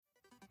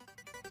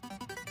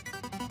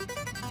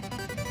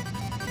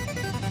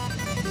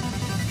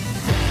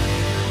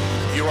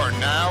You are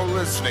now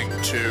listening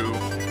to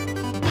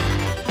the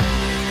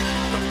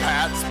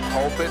Pat's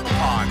Pulpit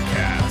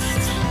Podcast.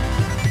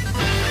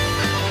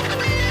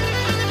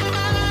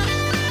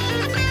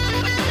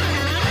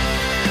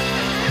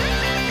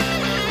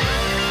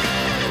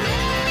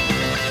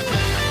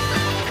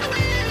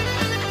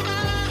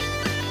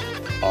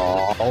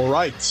 All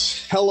right.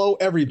 Hello,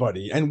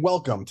 everybody, and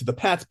welcome to the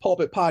Pat's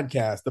Pulpit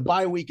Podcast. The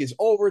bye week is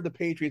over. The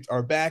Patriots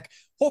are back,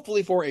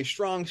 hopefully for a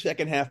strong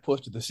second half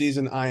push to the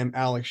season. I am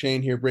Alex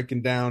Shane here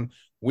breaking down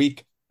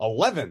week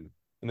 11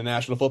 in the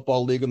National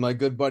Football League with my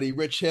good buddy,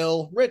 Rich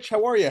Hill. Rich,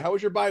 how are you? How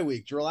was your bye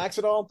week? Did you relax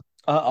at all?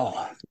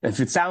 If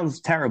it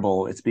sounds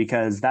terrible, it's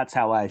because that's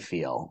how I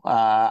feel.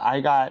 I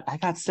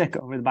got sick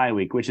over the bye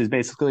week, which is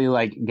basically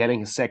like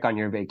getting sick on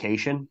your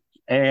vacation.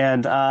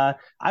 And I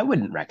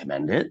wouldn't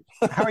recommend it.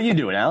 How are you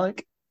doing,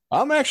 Alec?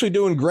 I'm actually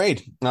doing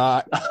great.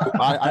 I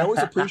always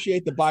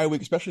appreciate the bye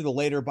week, especially the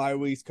later bye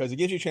weeks, because it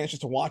gives you a chance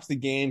just to watch the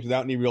games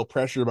without any real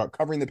pressure about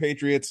covering the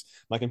Patriots.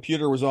 My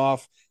computer was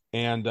off.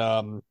 And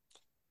I don't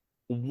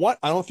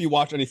know if you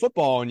watched any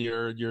football in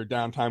your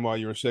downtime while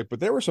you were sick,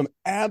 but there were some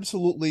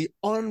absolutely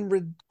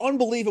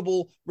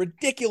unbelievable,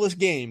 ridiculous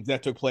games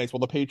that took place while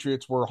the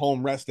Patriots were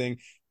home resting,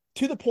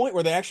 to the point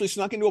where they actually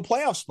snuck into a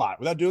playoff spot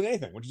without doing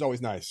anything, which is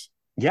always nice.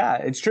 Yeah,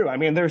 it's true. I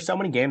mean, there's so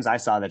many games I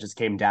saw that just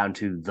came down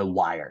to the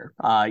wire.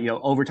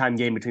 Overtime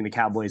game between the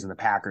Cowboys and the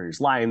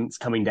Packers, Lions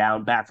coming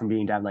back from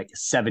being down like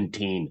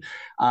 17.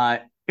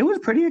 It was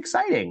pretty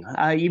exciting.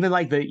 Even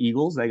like the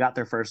Eagles, they got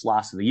their first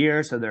loss of the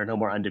year, so there are no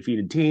more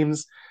undefeated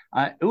teams.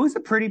 It was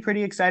a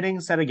pretty exciting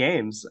set of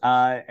games,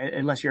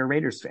 unless you're a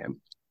Raiders fan.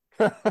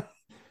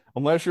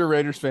 Unless you're a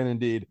Raiders fan,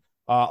 indeed.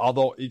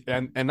 Although,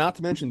 and not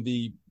to mention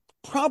the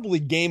probably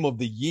game of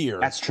the year.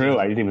 That's true.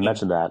 I didn't even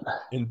mention that.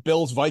 In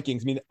Bills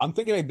Vikings. I mean, I'm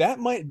thinking like that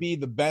might be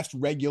the best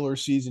regular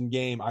season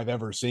game I've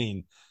ever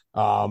seen.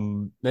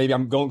 Maybe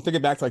I'm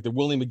thinking back to like the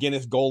Willie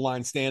McGinnis goal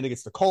line stand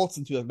against the Colts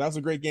and that was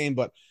a great game,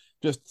 but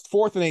just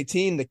 4th and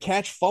 18, the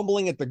catch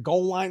fumbling at the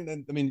goal line.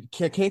 And I mean,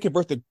 can't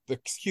convert the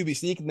QB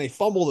sneak, and they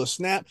fumble the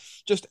snap.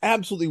 Just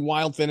absolutely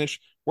wild finish.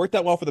 Worked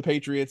out well for the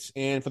Patriots.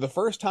 And for the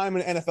first time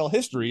in NFL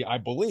history, I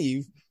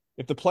believe,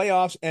 if the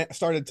playoffs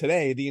started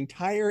today, the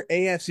entire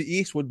AFC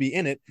East would be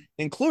in it,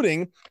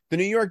 including the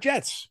New York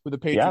Jets, with the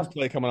Patriots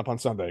play coming up on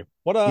Sunday.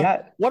 What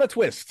a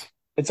twist.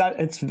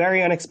 It's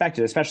very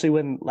unexpected, especially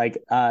when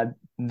the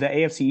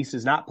AFC East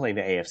is not playing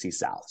the AFC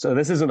South. So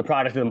this isn't the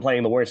product of them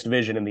playing the worst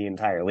division in the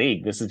entire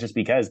league. This is just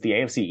because the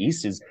AFC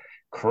East is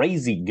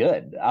crazy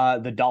good.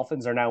 The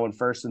Dolphins are now in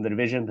first in the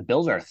division. The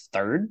Bills are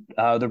third.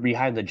 They're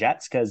behind the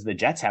Jets because the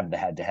Jets have the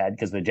head-to-head,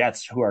 because the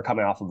Jets, who are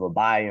coming off of a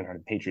bye and are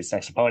the Patriots'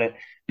 next opponent,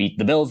 beat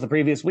the Bills the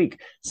previous week.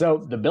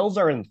 So the Bills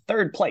are in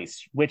third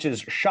place, which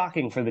is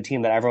shocking for the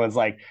team that everyone's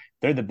like,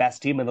 they're the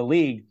best team in the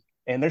league,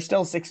 and they're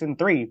still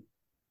 6-3.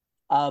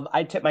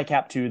 I tip my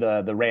cap to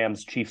the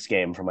Rams-Chiefs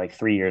game from like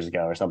 3 years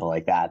ago or something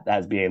like that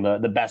as being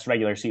the best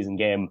regular season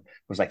game.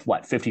 It was like,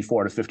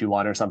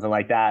 54-51 or something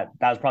like that.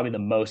 That was probably the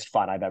most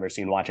fun I've ever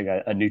seen watching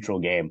a neutral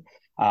game.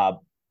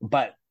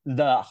 But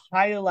the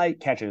highlight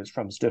catches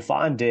from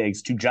Stephon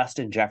Diggs to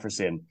Justin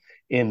Jefferson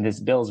in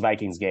this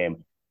Bills-Vikings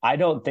game, I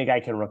don't think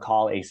I can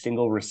recall a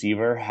single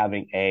receiver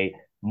having a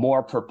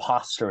more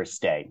preposterous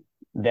day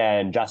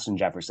than Justin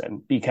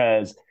Jefferson,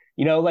 because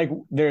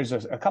there's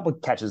a couple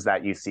of catches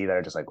that you see that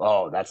are just like,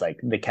 oh, that's like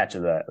the catch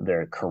of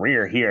their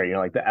career here.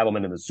 Like the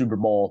Edelman in the Super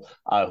Bowl,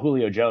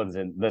 Julio Jones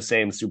in the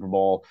same Super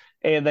Bowl.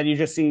 And then you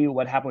just see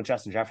what happened with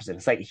Justin Jefferson.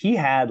 It's like he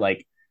had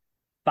like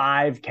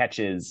 5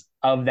 catches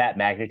of that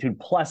magnitude,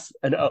 plus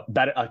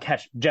a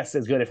catch just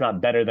as good, if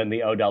not better, than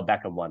the Odell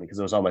Beckham one, because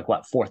it was on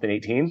 4th and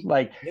 18.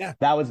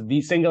 That was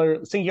the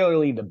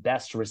singularly the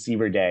best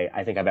receiver day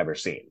I think I've ever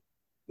seen.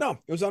 No,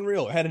 it was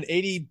unreal. It had an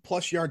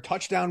 80+ yard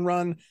touchdown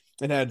run.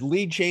 It had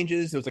lead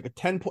changes. It was like a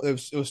 10. It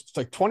was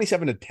like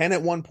 27-10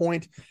 at one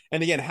point.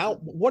 And again,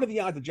 what are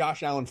the odds that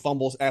Josh Allen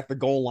fumbles at the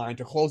goal line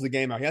to close the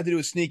game out? He had to do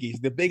a sneaky. He's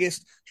the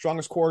biggest,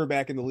 strongest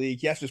quarterback in the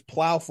league. He has to just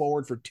plow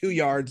forward for 2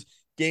 yards.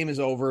 Game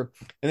is over.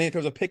 And then he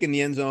throws a pick in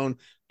the end zone.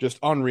 Just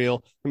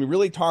unreal. I mean,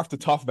 really tough to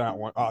top that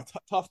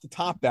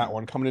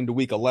one coming into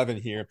week 11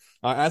 here.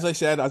 As I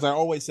said, as I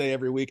always say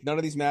every week, none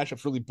of these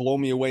matchups really blow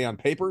me away on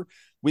paper.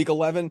 Week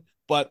 11.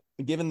 But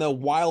given the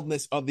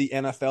wildness of the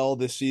NFL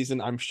this season,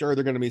 I'm sure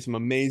there are going to be some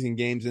amazing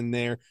games in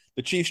there.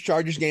 The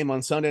Chiefs-Chargers game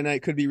on Sunday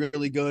night could be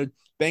really good.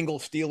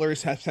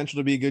 Bengals-Steelers has potential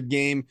to be a good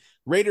game.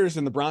 Raiders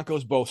and the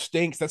Broncos both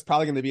stinks. That's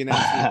probably going to be an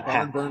absolute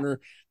barn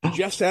burner. The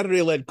Jeff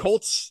Saturday-led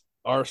Colts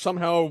are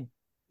somehow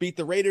beat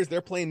the Raiders.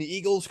 They're playing the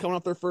Eagles, coming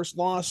off their first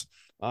loss.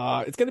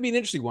 It's going to be an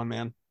interesting one,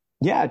 man.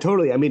 Yeah,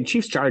 totally. I mean,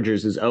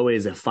 Chiefs-Chargers is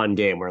always a fun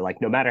game where,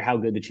 no matter how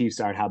good the Chiefs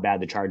are and how bad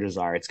the Chargers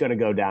are, it's going to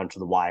go down to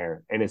the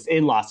wire, and it's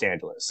in Los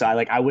Angeles. So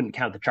I wouldn't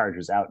count the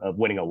Chargers out of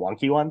winning a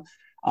wonky one.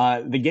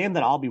 The game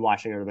that I'll be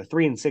watching are the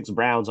 3-6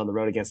 Browns on the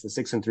road against the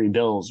 6-3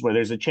 Bills, where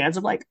there's a chance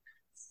of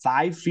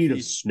 5 feet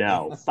of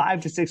snow,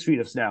 5 to 6 feet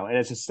of snow. And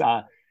it's just,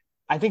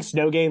 I think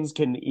snow games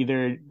can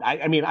either,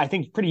 I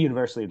think pretty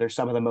universally, they're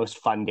some of the most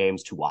fun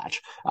games to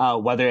watch,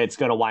 whether it's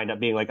going to wind up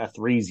being like a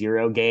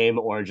 3-0 game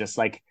or just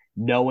like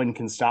no one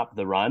can stop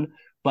the run.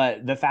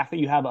 But the fact that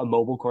you have a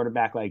mobile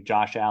quarterback like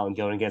Josh Allen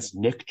going against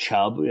Nick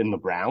Chubb in the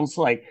Browns,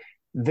 like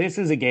this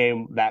is a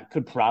game that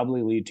could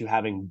probably lead to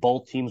having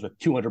both teams with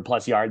 200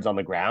 plus yards on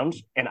the ground.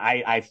 And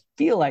I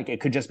feel like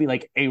it could just be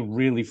like a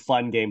really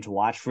fun game to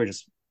watch for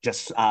just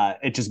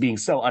it just being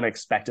so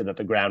unexpected that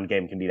the ground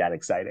game can be that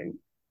exciting.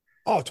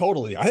 Oh,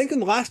 totally. I think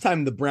the last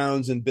time the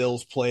Browns and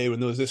Bills played when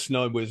there was this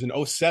snow was in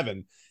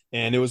 '07,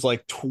 and it was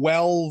like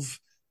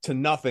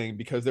 12-0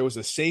 because there was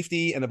a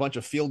safety and a bunch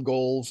of field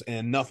goals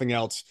and nothing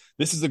else.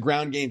 This is the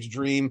ground game's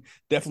dream.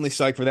 Definitely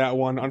psyched for that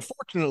one.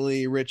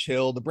 Unfortunately, Rich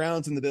Hill, the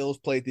Browns and the Bills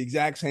play at the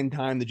exact same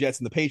time the Jets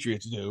and the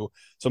Patriots do.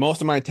 So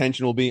most of my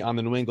attention will be on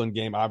the New England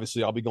game.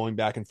 Obviously, I'll be going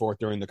back and forth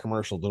during the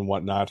commercials and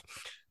whatnot.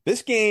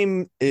 This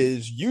game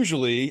is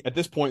usually, at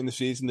this point in the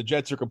season, the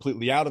Jets are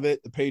completely out of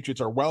it. The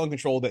Patriots are well in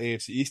control of the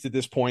AFC East at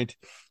this point.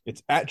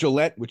 It's at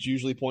Gillette, which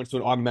usually points to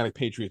an automatic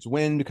Patriots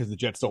win because the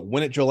Jets don't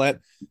win at Gillette.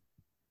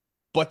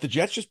 But the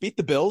Jets just beat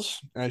the Bills,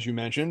 as you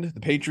mentioned.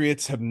 The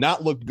Patriots have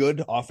not looked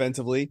good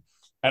offensively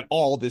at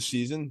all this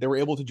season. They were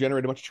able to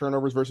generate a bunch of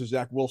turnovers versus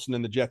Zach Wilson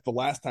and the Jets the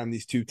last time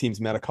these two teams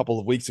met a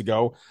couple of weeks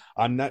ago.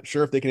 I'm not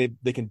sure if they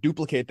can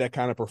duplicate that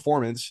kind of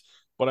performance.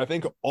 But I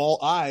think all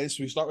eyes,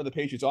 we start with the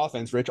Patriots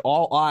offense, Rich,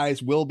 all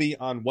eyes will be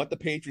on what the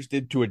Patriots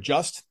did to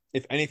adjust,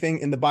 if anything,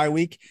 in the bye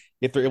week,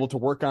 if they're able to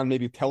work on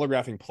maybe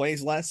telegraphing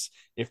plays less,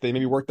 if they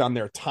maybe worked on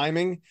their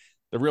timing.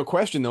 The real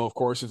question, though, of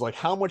course, is like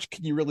how much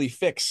can you really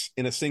fix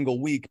in a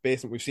single week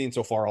based on what we've seen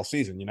so far all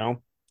season, you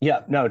know?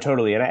 Yeah, no,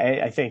 totally. And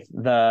I think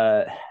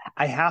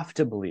I have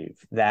to believe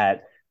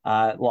that,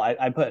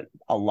 I put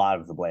a lot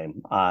of the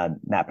blame on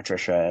Matt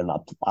Patricia and the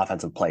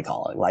offensive play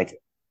calling. Like,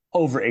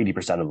 over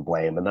 80% of the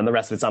blame. And then the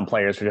rest of it's on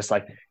players for just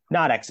like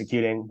not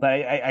executing. But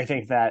I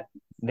think that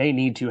they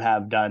need to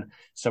have done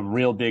some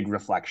real big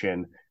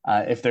reflection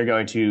if they're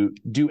going to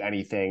do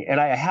anything. And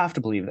I have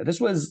to believe that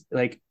this was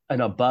like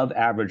an above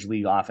average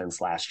league offense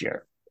last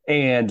year.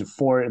 And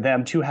for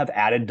them to have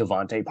added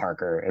Devontae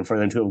Parker and for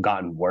them to have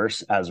gotten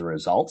worse as a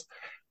result,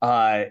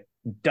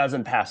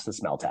 doesn't pass the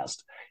smell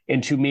test.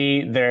 And to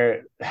me,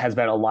 there has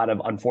been a lot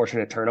of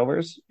unfortunate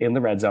turnovers in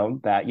the red zone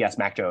that, yes,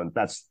 Mac Jones,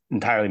 that's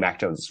entirely Mac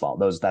Jones'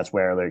 fault. That's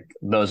where like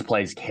those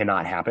plays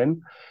cannot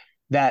happen.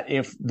 That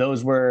if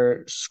those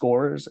were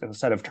scores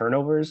instead of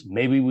turnovers,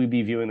 maybe we'd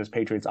be viewing this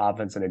Patriots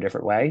offense in a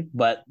different way,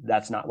 but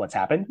that's not what's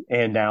happened.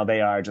 And now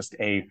they are just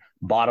a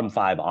bottom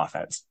 5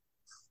 offense.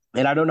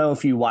 And I don't know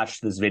if you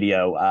watched this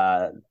video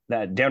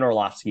that Dan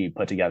Orlovsky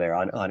put together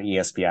on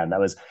ESPN. That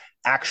was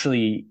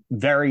actually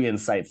very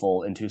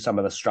insightful into some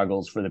of the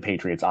struggles for the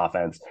Patriots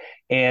offense.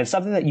 And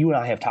something that you and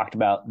I have talked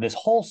about this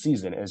whole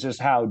season is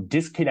just how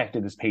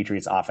disconnected this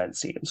Patriots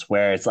offense seems,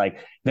 where it's like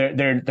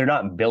they're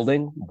not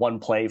building one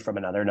play from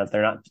another.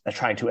 They're not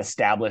trying to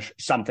establish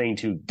something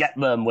to get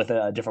them with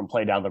a different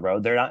play down the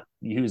road. They're not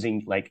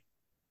using like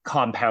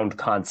compound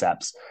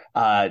concepts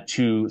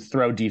to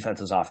throw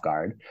defenses off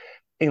guard.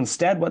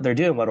 Instead, what they're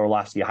doing, what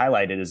Orlovsky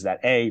highlighted, is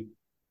that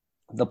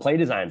the play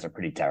designs are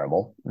pretty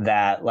terrible.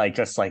 That like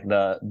just like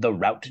the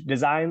route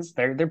designs,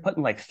 they're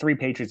putting like 3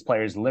 Patriots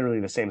players in literally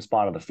the same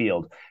spot on the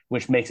field,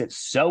 which makes it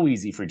so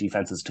easy for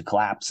defenses to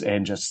collapse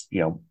and just, you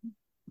know,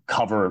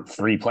 cover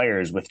 3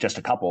 players with just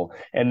a couple.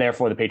 And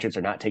therefore the Patriots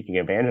are not taking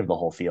advantage of the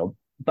whole field.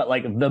 But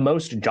like the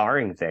most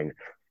jarring thing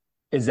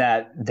is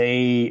that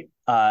they're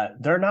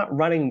not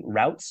running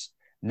routes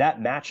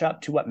that match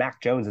up to what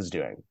Mac Jones is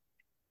doing.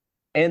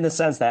 In the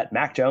sense that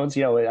Mac Jones,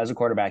 you know, as a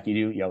quarterback, you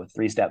do, you know,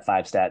 3-step,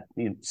 5-step,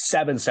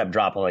 7-step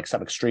drop on like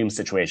some extreme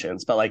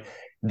situations. But like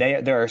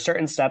there are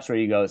certain steps where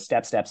you go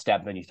step, step,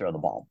 step, then you throw the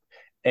ball.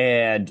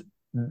 And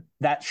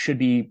that should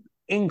be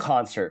in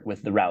concert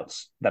with the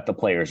routes that the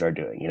players are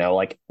doing. You know,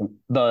 like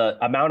the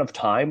amount of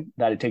time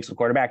that it takes the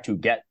quarterback to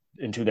get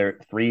into their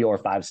 3 or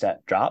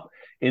 5-step drop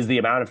is the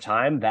amount of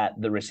time that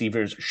the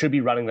receivers should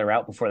be running their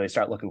route before they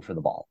start looking for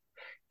the ball.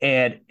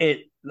 And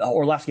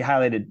Orlovsky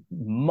highlighted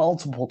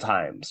multiple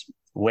times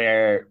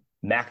where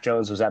Mac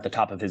Jones was at the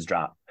top of his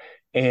drop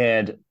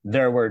and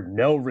there were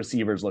no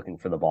receivers looking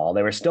for the ball.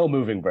 They were still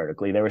moving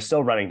vertically. They were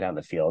still running down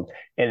the field.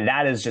 And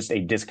that is just a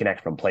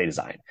disconnect from play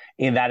design.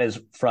 And that is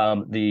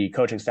from the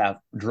coaching staff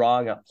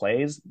drawing up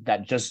plays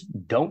that just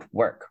don't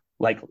work.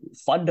 Like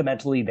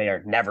fundamentally, they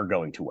are never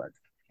going to work.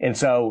 And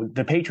so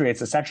the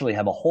Patriots essentially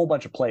have a whole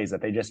bunch of plays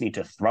that they just need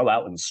to throw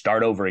out and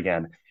start over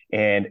again.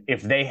 And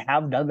if they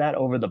have done that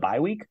over the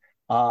bye week,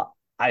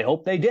 I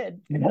hope they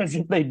did, because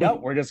if they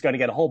don't, we're just going to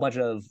get a whole bunch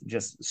of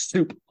just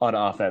soup on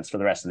offense for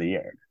the rest of the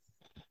year.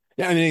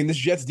 Yeah, I mean, this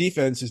Jets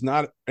defense is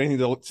not anything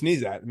to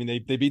sneeze at. I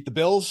mean, they beat the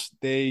Bills.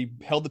 They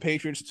held the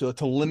Patriots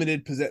to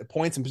limited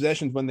points and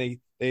possessions when they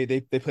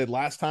played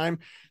last time.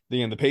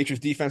 The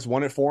Patriots defense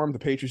won it for them. The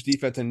Patriots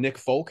defense and Nick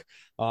Folk.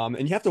 And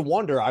you have to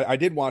wonder, I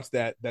did watch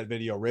that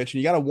video, Rich,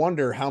 and you got to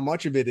wonder how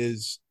much of it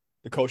is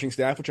the coaching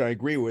staff, which I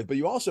agree with. But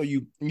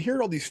you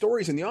hear all these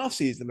stories in the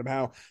offseason of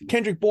how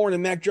Kendrick Bourne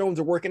and Mac Jones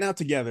are working out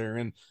together,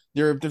 and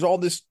there's all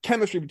this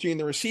chemistry between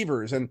the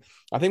receivers. And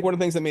I think one of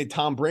the things that made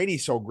Tom Brady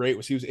so great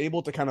was he was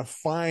able to kind of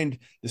find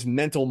this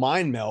mental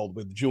mind meld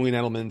with Julian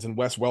Edelman's and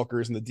Wes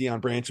Welkers and the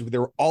Deion Branches. They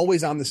were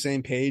always on the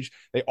same page.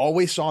 They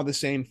always saw the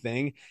same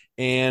thing,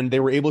 and they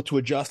were able to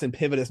adjust and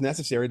pivot as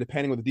necessary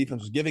depending on what the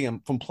defense was giving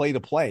them from play to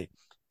play.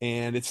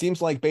 And it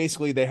seems like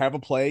basically they have a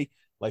play,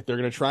 like they're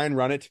going to try and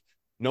run it.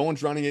 No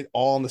one's running it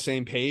all on the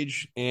same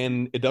page,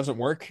 and it doesn't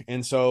work.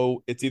 And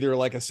so it's either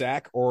like a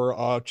sack or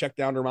a check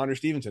down to Ramondre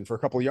Stevenson for a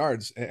couple of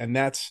yards. And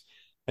that's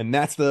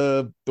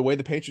the way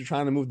the Patriots are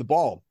trying to move the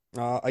ball.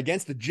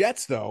 Against the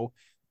Jets, though,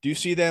 do you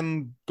see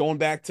them going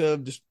back to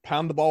just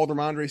pound the ball with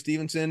Ramondre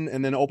Stevenson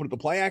and then open up the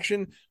play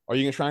action? Are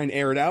you going to try and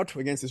air it out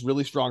against this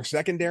really strong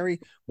secondary?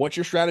 What's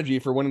your strategy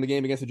for winning the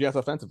game against the Jets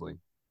offensively?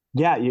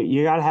 Yeah,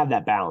 you got to have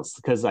that balance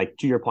because, like,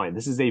 to your point,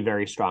 this is a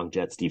very strong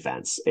Jets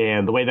defense.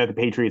 And the way that the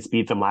Patriots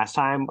beat them last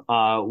time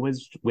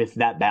was with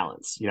that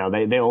balance. You know,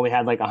 they only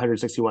had like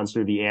 161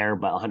 through the air,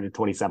 but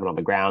 127 on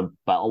the ground.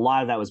 But a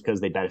lot of that was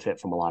because they benefit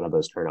from a lot of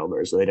those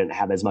turnovers. So they didn't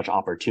have as much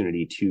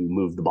opportunity to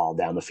move the ball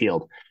down the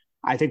field.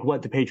 I think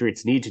what the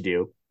Patriots need to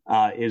do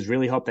is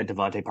really hope that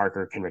Devontae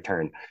Parker can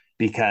return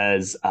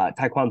because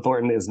Tyquan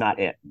Thornton is not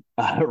it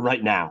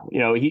right now. You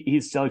know,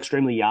 he's still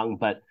extremely young,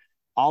 but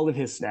all of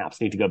his snaps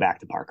need to go back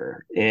to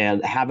Parker,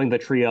 and having the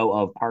trio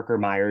of Parker,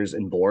 Myers,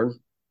 and Bourne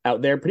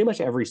out there pretty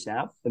much every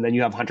snap. And then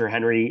you have Hunter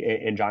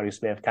Henry and Johnny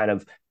Smith kind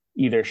of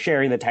either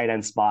sharing the tight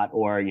end spot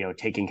or, you know,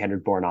 taking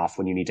Kendrick Bourne off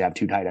when you need to have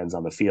two tight ends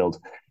on the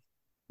field.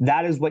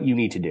 That is what you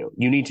need to do.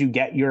 You need to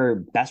get your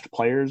best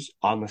players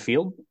on the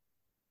field.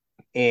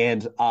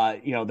 And,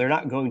 you know, they're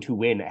not going to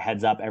win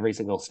heads up every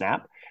single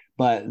snap,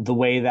 but the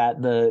way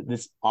that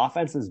this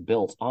offense is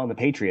built on the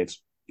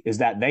Patriots is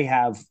that they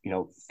have, you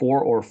know,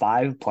 4 or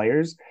 5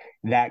 players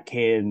that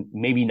can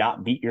maybe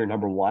not beat your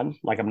number one.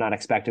 Like, I'm not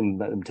expecting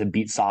them to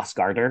beat Sauce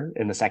Gardner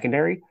in the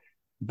secondary,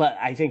 but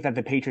I think that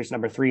the Patriots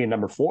number 3 and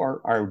number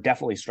 4 are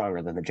definitely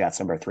stronger than the Jets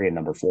number 3 and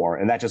number 4.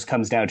 And that just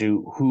comes down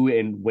to who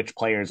and which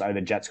players are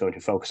the Jets going to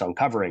focus on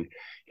covering.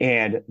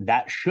 And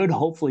that should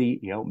hopefully,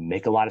 you know,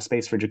 make a lot of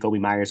space for Jakobi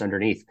Meyers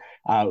underneath,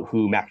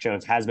 who Mac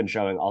Jones has been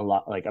showing a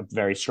lot, like a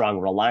very strong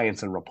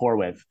reliance and rapport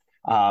with,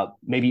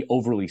 maybe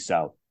overly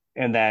so.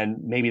 And then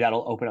maybe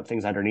that'll open up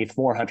things underneath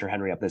for Hunter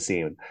Henry up the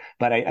seam.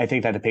 But I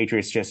think that the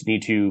Patriots just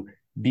need to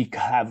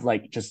have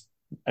like just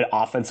an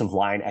offensive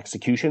line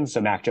execution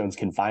so Mac Jones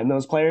can find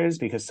those players,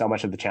 because so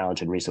much of the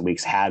challenge in recent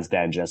weeks has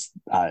been just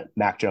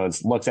Mac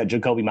Jones looks at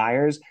Jakobi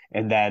Meyers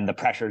and then the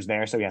pressure's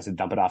there, so he has to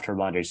dump it off to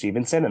Ramondre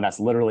Stevenson, and that's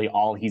literally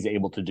all he's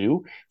able to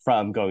do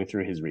from going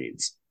through his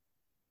reads.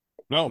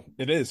 No,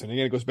 it is. And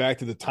again, it goes back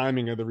to the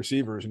timing of the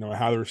receivers, you know,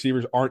 how the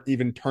receivers aren't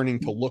even turning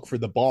to look for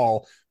the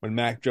ball when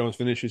Mac Jones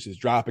finishes his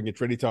drop and gets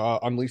ready to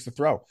unleash the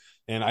throw.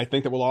 And I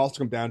think that will also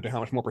come down to how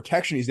much more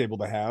protection he's able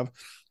to have.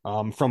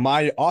 From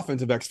my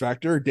offensive X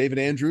factor, David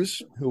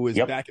Andrews, who is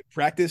back at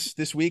practice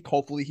this week.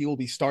 Hopefully he will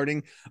be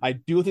starting. I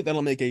do think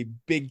that'll make a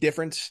big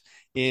difference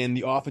in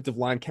the offensive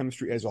line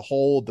chemistry as a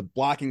whole, the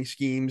blocking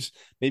schemes.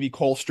 Maybe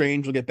Cole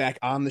Strange will get back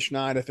on the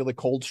schneid. I feel like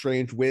Cole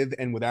Strange with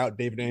and without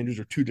David Andrews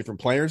are two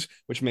different players,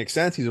 which makes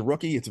sense. He's a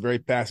rookie. It's a very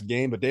fast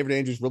game, but David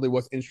Andrews really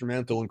was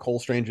instrumental in Cole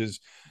Strange's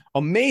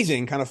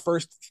amazing kind of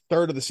first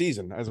third of the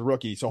season as a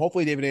rookie. So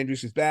hopefully David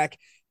Andrews is back.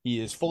 He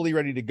is fully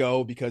ready to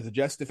go because the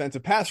Jets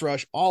defensive pass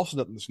rush also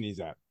nothing to sneeze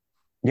at.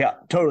 Yeah,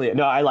 totally.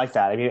 No, I like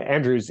that. I mean,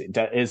 Andrews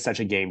is such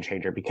a game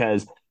changer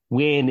because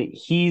when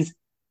he's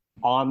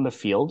on the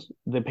field,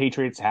 the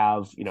Patriots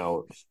have, you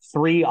know,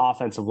 3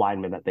 offensive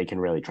linemen that they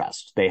can really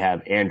trust. They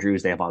have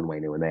Andrews, they have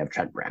Onwenu, and they have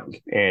Trent Brown.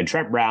 And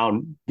Trent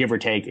Brown, give or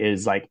take,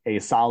 is like a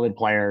solid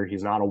player.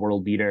 He's not a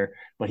world beater,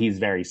 but he's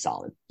very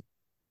solid.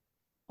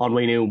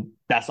 Onwenu,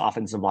 best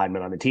offensive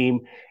lineman on the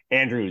team.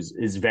 Andrews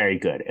is very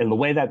good. And the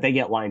way that they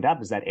get lined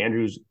up is that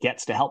Andrews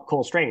gets to help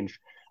Cole Strange.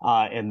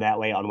 And that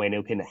way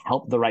Onwenu can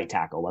help the right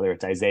tackle, whether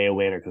it's Isaiah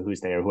Wynn or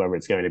Cahuste or whoever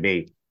it's going to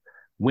be.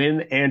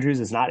 When Andrews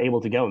is not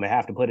able to go and they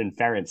have to put in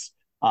Ferentz,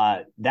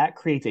 that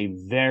creates a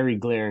very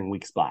glaring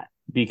weak spot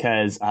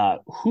because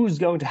who's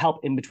going to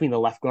help in between the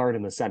left guard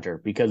and the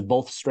center? Because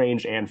both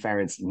Strange and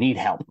Ferentz need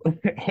help.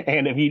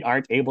 And if you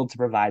aren't able to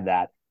provide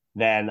that,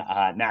 then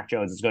Mac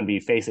Jones is going to be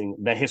facing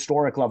the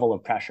historic level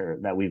of pressure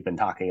that we've been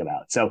talking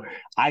about. So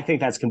I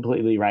think that's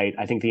completely right.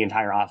 I think the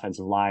entire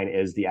offensive line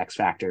is the X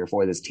factor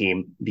for this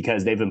team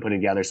because they've been putting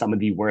together some of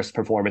the worst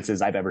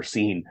performances I've ever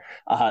seen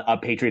a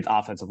Patriots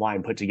offensive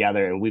line put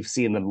together. And we've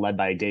seen them led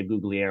by Dave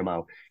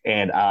Guglielmo.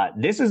 And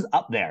this is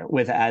up there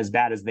with as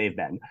bad as they've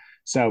been.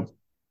 So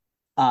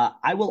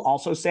I will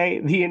also say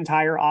the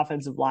entire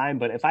offensive line,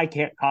 but if I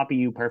can't copy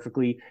you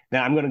perfectly,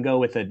 then I'm going to go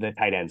with the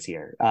tight ends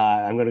here.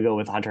 I'm going to go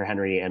with Hunter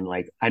Henry. And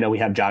like, I know we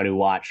have Jonnu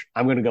Watch.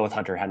 I'm going to go with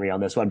Hunter Henry on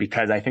this one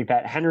because I think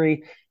that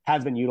Henry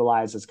has been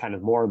utilized as kind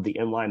of more of the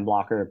inline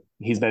blocker.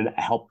 He's been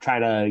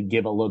trying to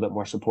give a little bit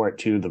more support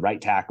to the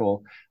right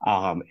tackle.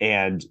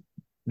 And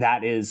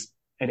that is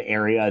an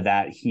area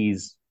that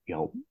he's, you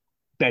know,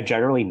 been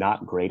generally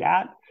not great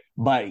at.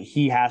 but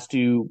he has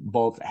to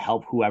both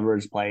help whoever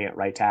is playing at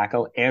right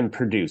tackle and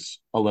produce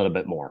a little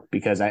bit more.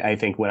 Because I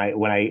think when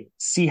I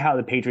see how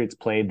the Patriots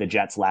played the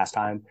Jets last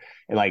time,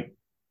 and like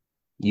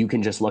you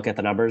can just look at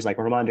the numbers, like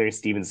Ramondre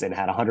Stevenson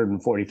had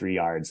 143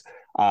 yards,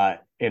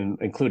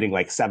 including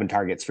like 7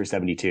 targets for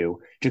 72.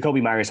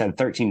 Jacoby Myers had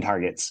 13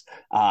 targets.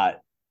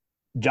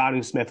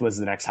 Jonnu Smith was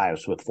the next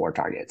highest with 4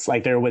 targets.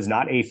 Like there was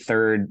not a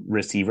third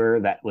receiver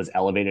that was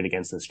elevated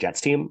against this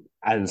Jets team.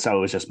 And so it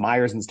was just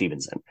Myers and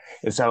Stevenson.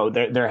 And so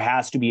there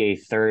has to be a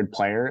third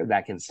player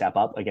that can step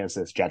up against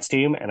this Jets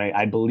team. And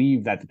I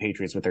believe that the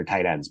Patriots with their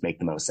tight ends make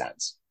the most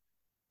sense.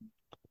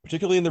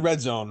 Particularly in the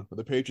red zone, where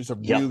the Patriots have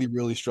really,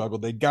 really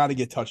struggled. They got to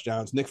get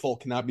touchdowns. Nick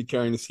Folk cannot be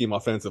carrying this team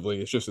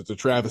offensively. It's a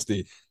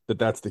travesty that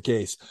that's the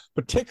case,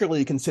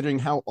 particularly considering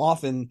how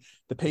often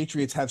the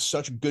Patriots have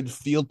such good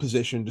field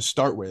position to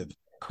start with,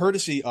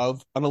 courtesy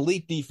of an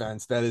elite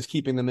defense that is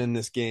keeping them in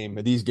these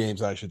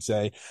games, I should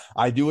say.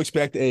 I do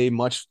expect a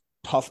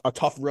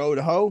tough road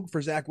to hoe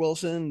for Zach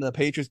Wilson. The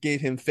Patriots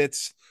gave him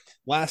fits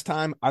last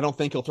time. I don't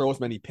think he'll throw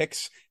as many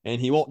picks, and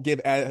he won't give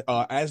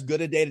as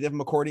good a day to Devin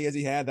McCourty as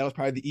he had. That was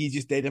probably the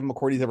easiest day Devin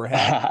McCourty's ever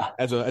had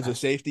as a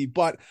safety.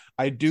 But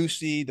I do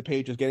see the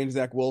Patriots getting to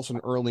Zach Wilson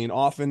early and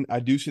often. I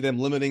do see them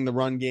limiting the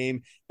run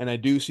game, and I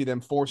do see them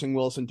forcing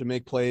Wilson to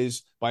make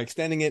plays by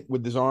extending it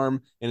with his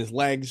arm and his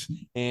legs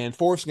and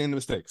forcing into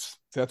mistakes.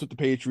 So that's what the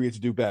Patriots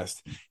do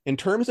best. In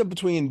terms of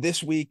between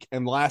this week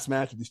and the last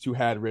match that these two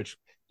had, Rich,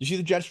 you see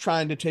the Jets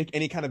trying to take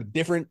any kind of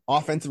different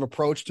offensive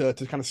approach to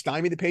kind of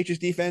stymie the Patriots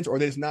defense, or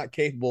they're just not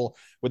capable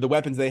with the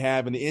weapons they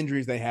have and the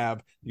injuries they have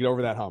to get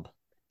over that hump?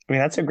 I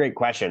mean, that's a great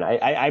question.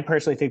 I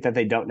personally think that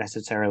they don't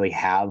necessarily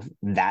have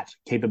that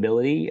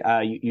capability.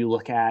 You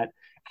look at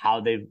how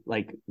they've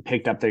like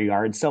picked up their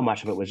yards. So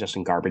much of it was just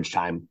in garbage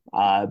time.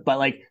 But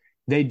like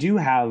they do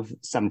have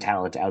some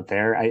talent out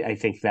there. I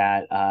think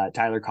that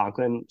Tyler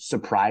Conklin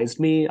surprised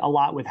me a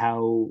lot with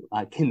how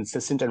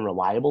consistent and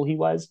reliable he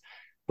was.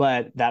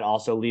 But that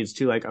also leads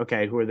to like,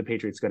 okay, who are the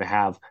Patriots going to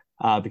have?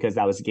 Because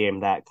that was a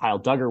game that Kyle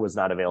Duggar was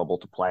not available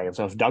to play. And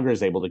so if Duggar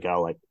is able to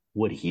go, like,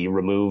 would he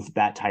remove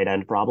that tight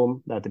end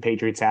problem that the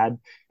Patriots had?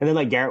 And then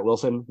like Garrett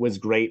Wilson was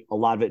great. A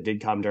lot of it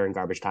did come during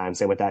garbage time.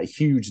 Same with that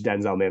huge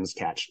Denzel Mims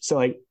catch. So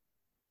like,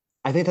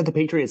 I think that the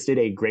Patriots did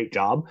a great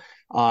job.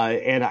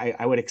 And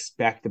I would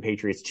expect the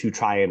Patriots to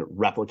try and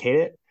replicate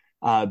it.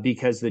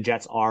 Because the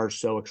Jets are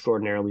so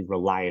extraordinarily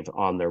reliant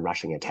on their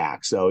rushing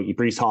attack. So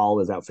Breece Hall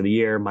is out for the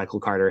year. Michael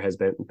Carter has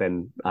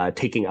been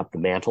taking up the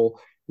mantle.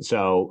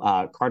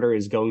 So Carter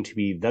is going to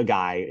be the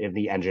guy in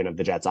the engine of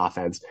the Jets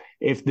offense.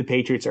 If the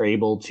Patriots are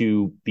able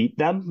to beat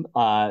them,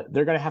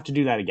 they're going to have to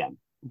do that again.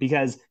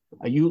 Because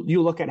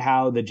you look at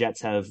how the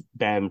Jets have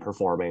been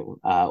performing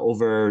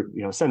over,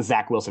 since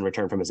Zach Wilson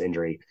returned from his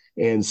injury.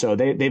 And so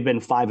they've been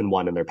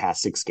 5-1 in their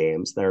past 6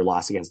 games. Their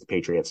loss against the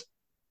Patriots.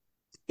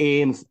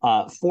 In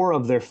 4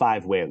 of their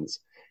 5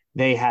 wins,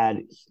 they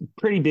had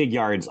pretty big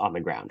yards on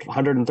the ground.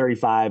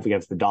 135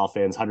 against the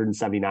Dolphins,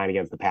 179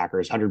 against the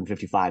Packers,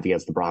 155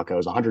 against the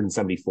Broncos,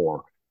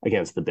 174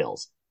 against the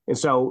Bills. And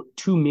so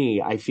to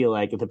me, I feel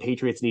like if the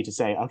Patriots need to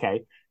say,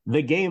 okay,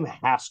 the game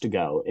has to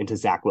go into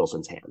Zach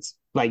Wilson's hands.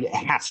 Like it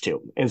has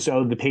to. And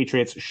so the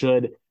Patriots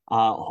should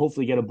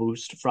hopefully get a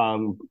boost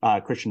from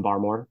Christian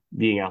Barmore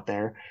being out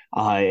there.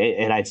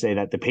 And I'd say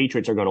that the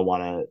Patriots are going to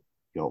want to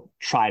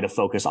try to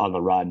focus on the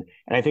run.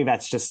 And I think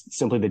that's just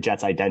simply the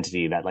Jets'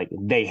 identity that like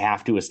they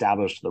have to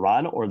establish the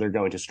run or they're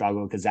going to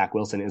struggle because Zach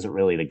Wilson isn't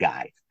really the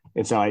guy.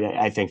 And so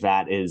I think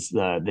that is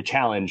the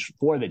challenge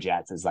for the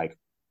Jets is like,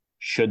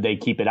 should they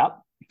keep it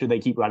up? Should they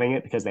keep running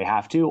it because they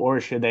have to?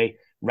 Or should they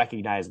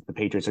recognize that the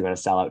Patriots are going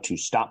to sell out to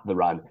stop the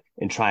run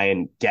and try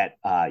and get,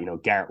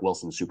 Garrett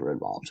Wilson super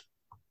involved?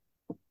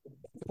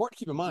 Important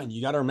to keep in mind,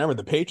 you got to remember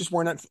the Patriots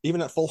weren't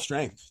even at full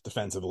strength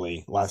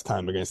defensively last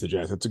time against the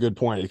Jets. That's a good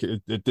point.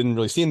 It didn't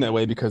really seem that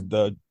way because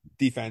the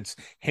defense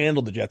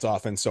handled the Jets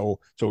offense so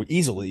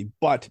easily.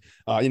 But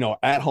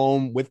at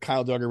home with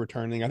Kyle Duggar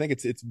returning, I think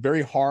it's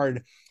very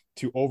hard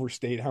to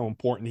overstate how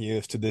important he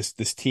is to this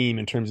team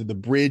in terms of the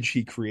bridge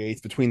he creates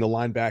between the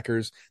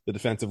linebackers, the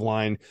defensive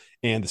line,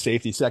 and the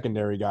safety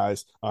secondary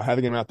guys.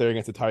 Having him out there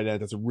against the tight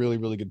end, that's a really,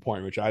 really good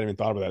point, which I hadn't even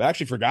thought about that. I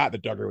actually forgot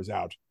that Duggar was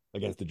out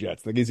against the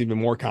Jets. That gives even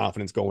more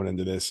confidence going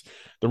into this.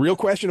 The real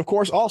question, of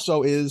course,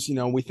 also is,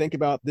 we think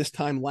about this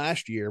time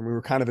last year, and we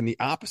were kind of in the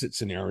opposite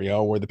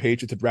scenario where the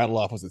Patriots had rattled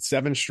off, was it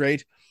 7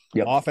 straight?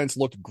 Yep. Offense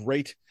looked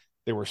great.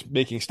 They were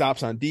making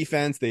stops on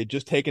defense. They had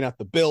just taken out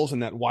the Bills in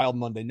that wild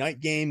Monday night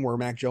game where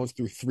Mac Jones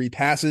threw 3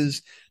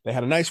 passes. They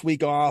had a nice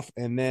week off,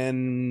 and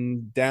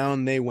then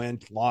down they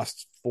went,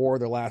 lost 4 of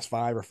their last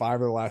 5 or 5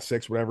 of their last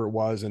 6, whatever it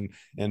was,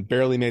 and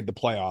barely made the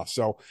playoffs.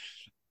 So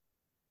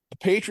the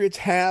Patriots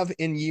have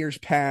in years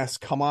past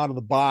come out of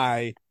the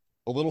bye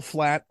a little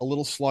flat, a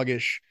little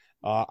sluggish.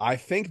 I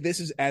think this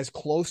is as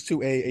close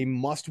to a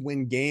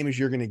must-win game as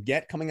you're going to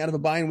get coming out of a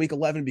bye in Week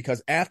 11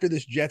 because after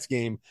this Jets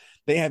game,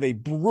 they have a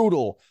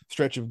brutal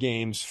stretch of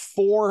games,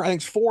 4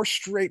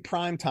 straight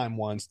primetime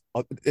ones,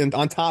 and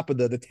on top of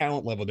the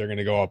talent level they're going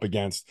to go up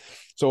against.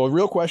 So a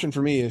real question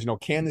for me is,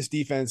 can this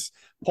defense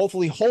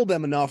hopefully hold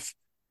them enough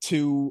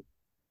to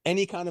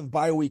any kind of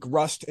bye week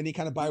rust, any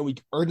kind of bye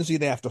week urgency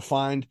they have to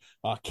find.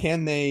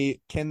 Can they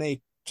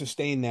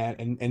sustain that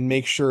and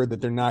make sure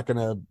that they're not going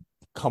to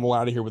come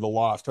out of here with a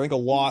loss? I think a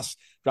loss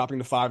dropping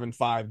to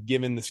 5-5,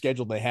 given the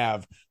schedule they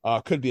have,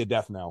 could be a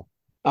death knell.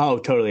 Oh,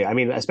 totally. I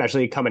mean,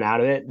 especially coming out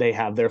of it, they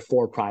have their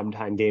 4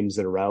 primetime games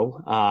in a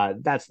row.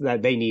 That's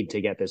that they need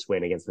to get this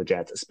win against the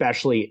Jets,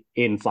 especially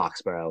in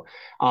Foxborough.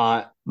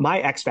 My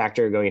X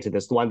factor going into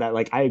this, the one that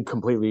I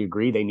completely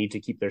agree they need to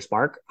keep their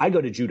spark. I go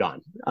to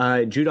Judon.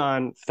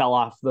 Judon fell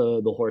off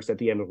the horse at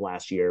the end of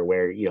last year,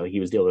 where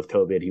he was dealing with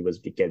COVID, he was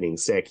getting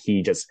sick,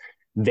 he just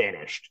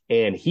vanished,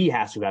 and he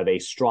has to have a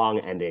strong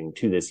ending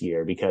to this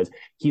year because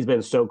he's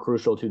been so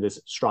crucial to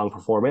this strong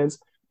performance.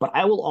 But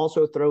I will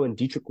also throw in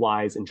Deatrich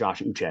Wise and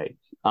Josh Uche.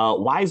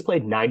 Wise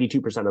played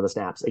 92% of the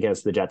snaps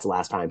against the Jets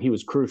last time. He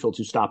was crucial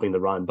to stopping the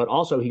run, but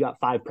also he got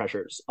 5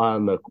 pressures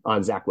on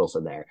Zach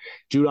Wilson there.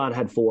 Judon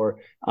had 4.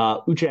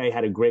 Uche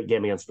had a great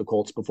game against the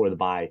Colts before the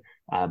bye,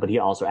 but he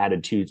also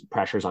added 2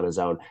 pressures on his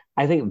own.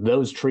 I think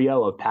those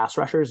trio of pass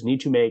rushers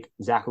need to make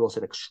Zach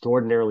Wilson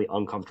extraordinarily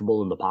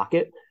uncomfortable in the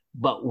pocket,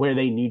 but where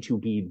they need to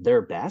be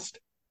their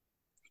best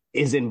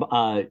is in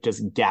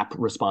just gap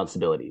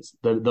responsibilities.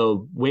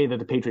 The way that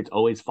the Patriots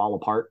always fall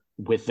apart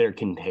with their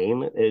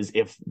contain is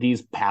if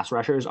these pass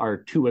rushers are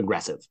too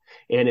aggressive.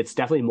 And it's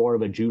definitely more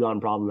of a Judon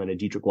problem than a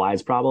Deatrich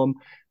Wise problem.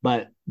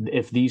 But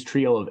if these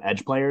trio of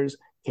edge players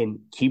can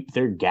keep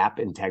their gap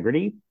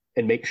integrity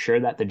and make sure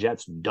that the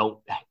Jets don't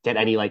get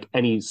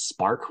any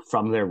spark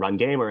from their run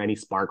game or any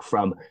spark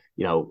from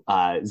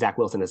Zach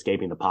Wilson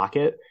escaping the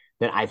pocket,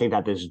 then I think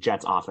that this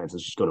Jets offense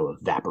is just going to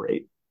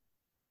evaporate.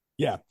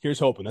 Yeah, here's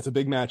hoping. That's a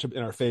big matchup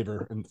in our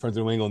favor in front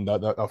of New England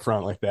up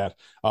front like that.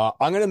 I'm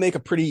going to make a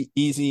pretty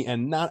easy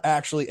and not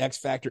actually X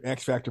factor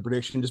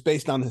prediction, just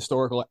based on the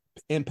historical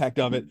impact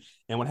of it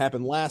and what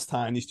happened last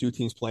time these two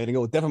teams played. I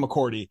go with Devin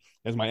McCourty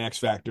as my X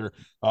factor.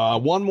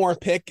 One more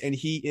pick, and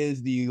he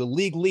is the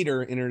league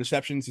leader in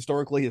interceptions.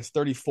 Historically, he has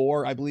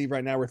 34. I believe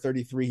right now we're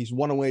 33. He's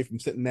 1 away from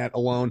sitting that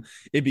alone.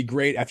 It'd be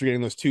great after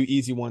getting those 2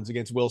 easy ones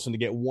against Wilson to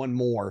get 1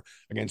 more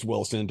against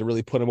Wilson to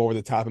really put him over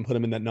the top and put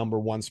him in that number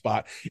 1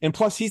 spot. And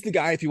plus, he's the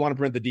guy if you want to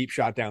prevent the deep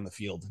shot down the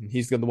field.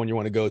 He's the one you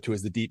want to go to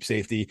as the deep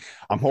safety.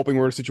 I'm hoping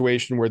we're in a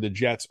situation where the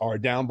Jets are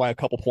down by a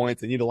couple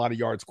points. They need a lot of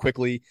yards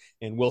quickly,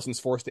 and Wilson's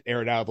forced to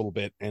air it out a little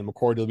bit, and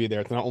McCourty will be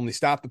there to not only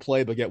stop the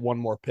play, but get 1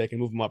 more pick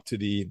and move him up to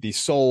the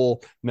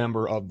sole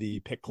member of the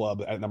pick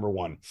club at number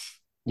 1.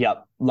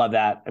 Yep, love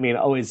that. I mean,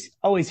 always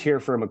here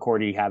for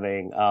McCourty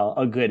having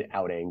a good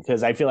outing,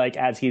 because I feel like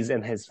as he's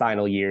in his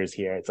final years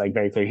here, it's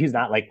very clear he's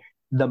not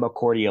the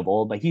McCourty of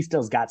old, but he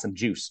still's got some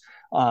juice.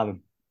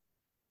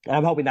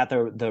 I'm hoping that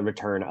the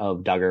return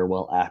of Duggar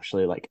will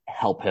actually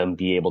help him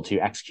be able to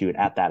execute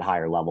at that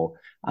higher level.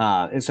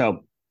 And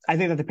so I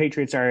think that the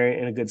Patriots are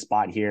in a good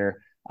spot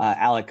here.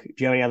 Alec, do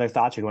you have any other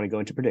thoughts, or do you want to go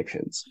into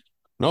predictions?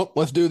 Nope,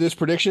 let's do this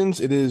predictions.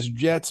 It is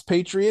Jets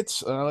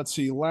Patriots. Let's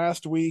see.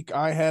 Last week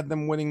I had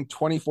them winning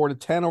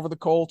 24-10 over the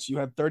Colts. You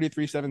had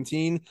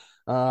 33-17.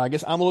 I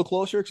guess I'm a little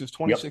closer because it's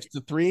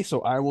 26-3.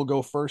 So I will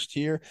go first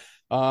here.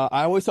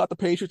 I always thought the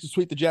Patriots would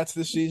sweep the Jets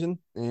this season,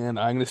 and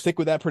I'm going to stick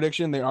with that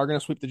prediction. They are going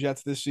to sweep the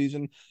Jets this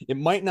season. It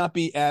might not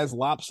be as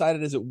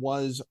lopsided as it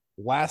was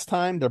last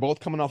time. They're both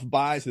coming off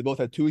buys. So they both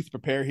had 2 weeks to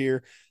prepare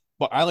here.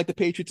 But I like the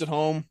Patriots at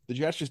home. The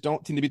Jets just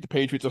don't seem to beat the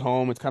Patriots at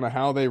home. It's kind of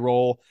how they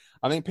roll.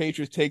 I think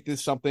Patriots take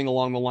this something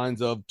along the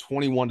lines of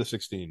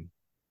 21-16.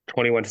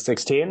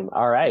 21-16.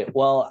 All right.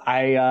 Well,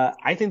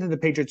 I think that the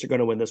Patriots are going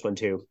to win this one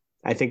too.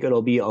 I think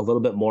it'll be a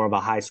little bit more of a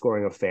high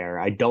scoring affair.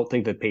 I don't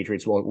think the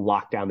Patriots will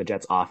lock down the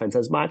Jets offense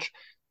as much,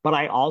 but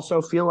I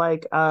also feel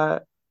like I'm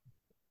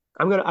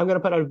gonna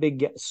put out a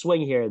big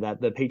swing here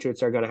that the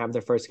Patriots are going to have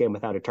their first game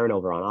without a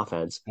turnover on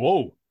offense.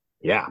 Whoa.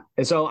 Yeah.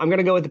 And so I'm going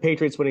to go with the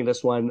Patriots winning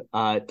this one,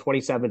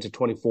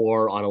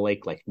 27-24 on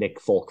a Nick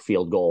Folk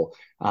field goal.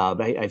 But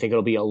I think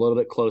it'll be a little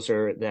bit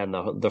closer than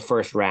the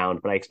first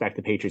round, but I expect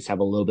the Patriots to have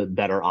a little bit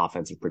better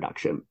offensive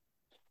production.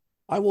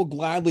 I will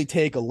gladly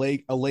take a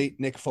late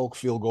Nick Folk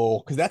field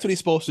goal, because that's what he's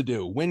supposed to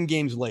do. Win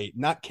games late,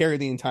 not carry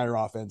the entire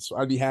offense. So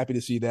I'd be happy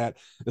to see that.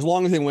 As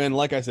long as they win,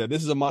 like I said,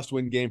 this is a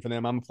must-win game for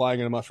them. I'm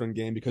applying a must-win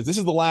game because this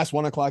is the last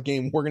 1 o'clock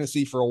game we're going to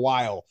see for a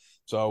while.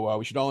 So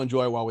we should all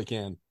enjoy it while we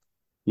can.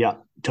 Yeah,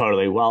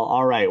 totally. Well,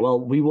 all right. Well,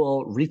 we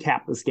will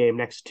recap this game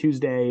next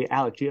Tuesday.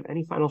 Alec, do you have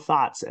any final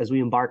thoughts as we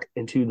embark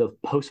into the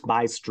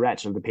post-bye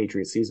stretch of the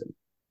Patriots season?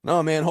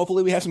 No, man.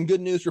 Hopefully we have some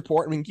good news to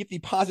report and we can keep the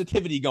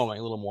positivity going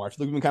a little more. I feel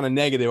like we've been kind of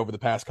negative over the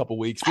past couple of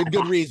weeks with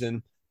good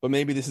reason, but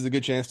maybe this is a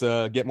good chance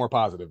to get more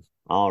positive.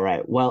 All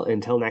right. Well,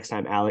 until next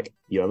time, Alec,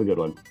 you have a good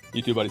one.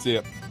 You too, buddy. See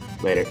ya.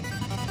 Later.